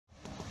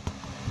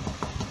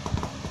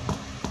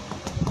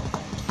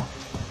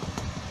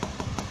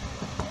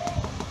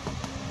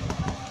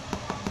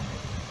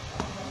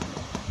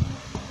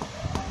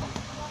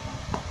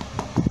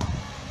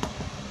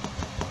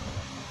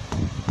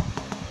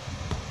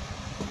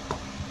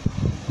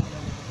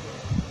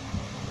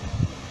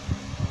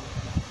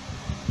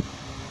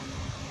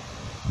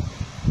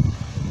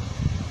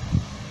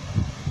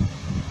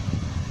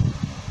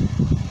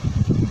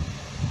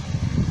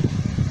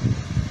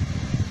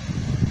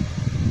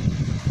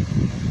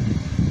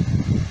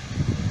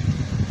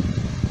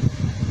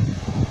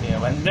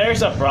And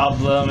there's a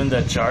problem in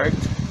the chart.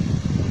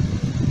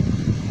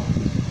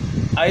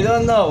 I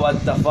don't know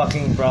what the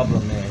fucking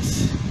problem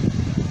is.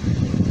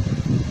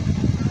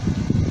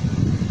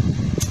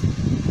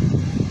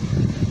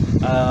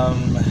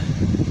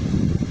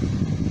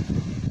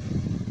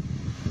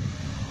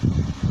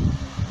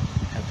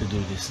 Have to do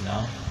this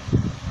now.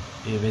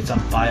 If it's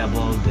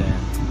unplayable, then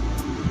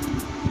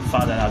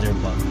find another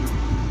bug.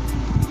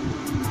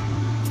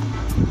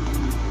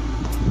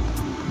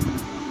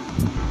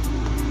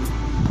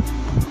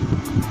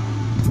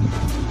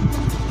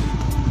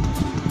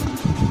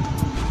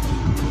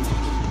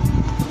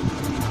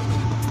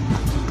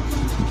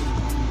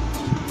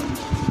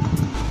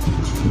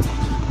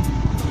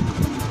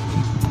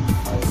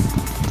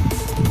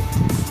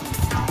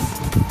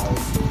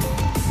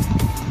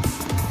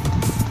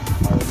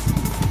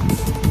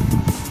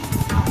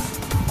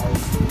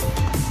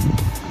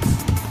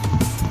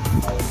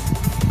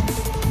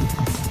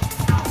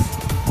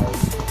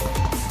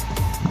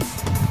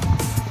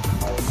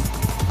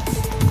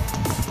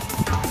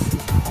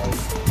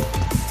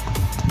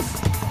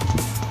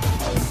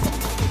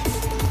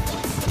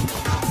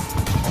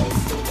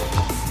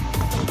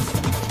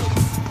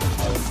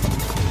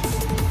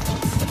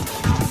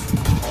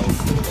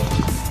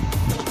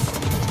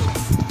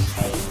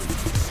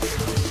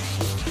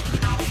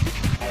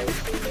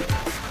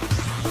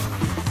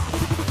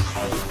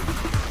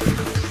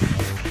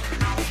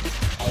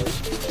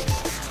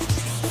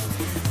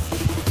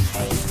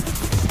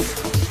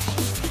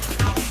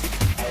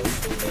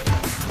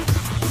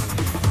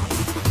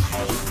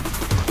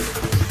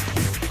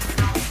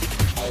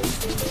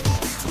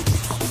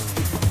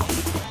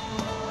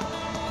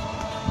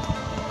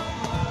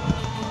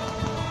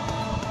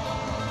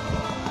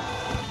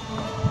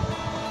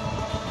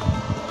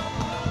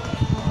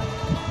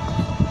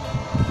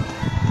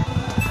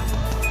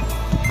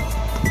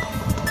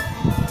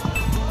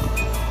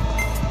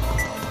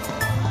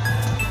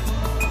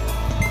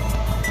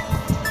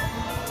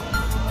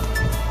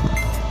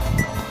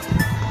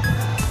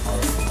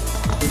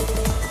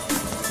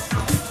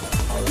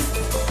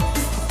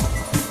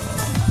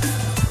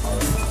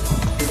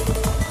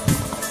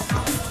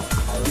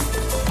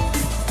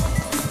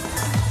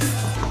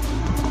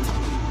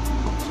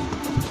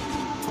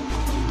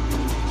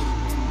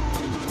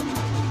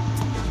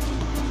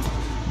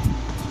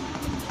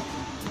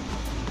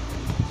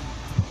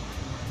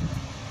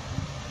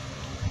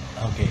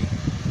 Okay.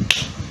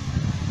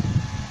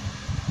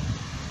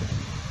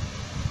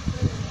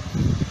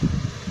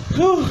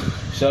 Whew.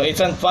 So it's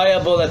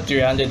unplayable at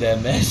 300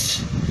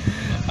 ms.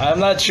 I'm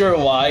not sure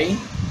why,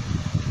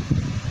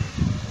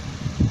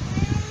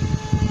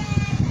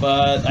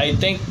 but I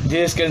think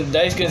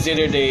that is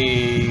considered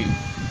a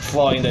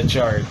flaw in the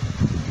chart.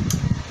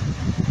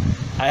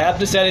 I have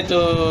to set it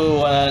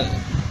to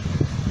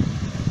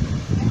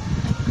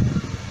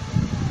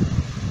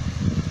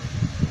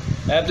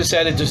I have to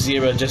set it to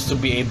 0 just to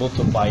be able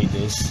to buy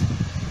this.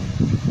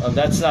 Well,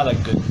 that's not a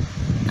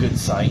good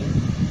sign.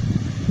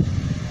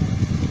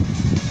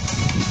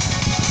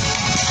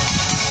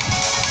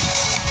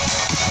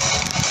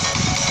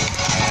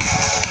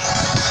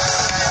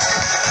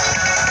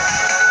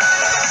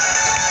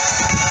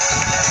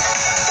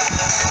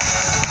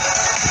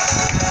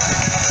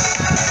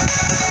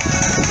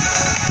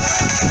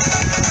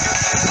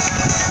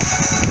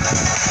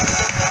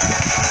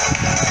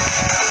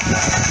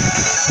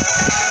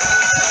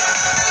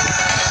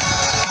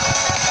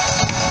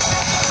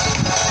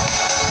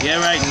 Yeah,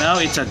 right now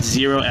it's at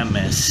 0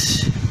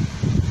 ms.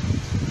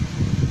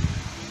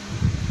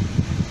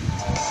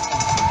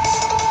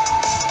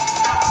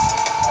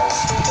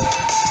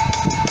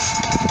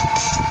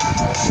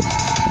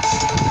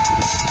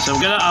 So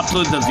I'm gonna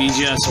upload the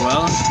video as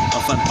well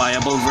of a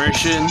playable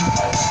version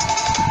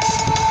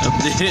of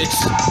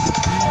this.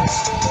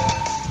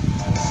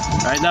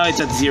 Right now it's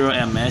at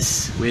 0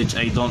 ms, which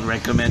I don't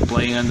recommend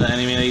playing on the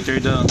emulator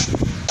though.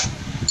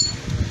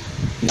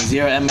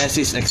 0 ms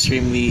is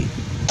extremely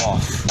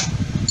off.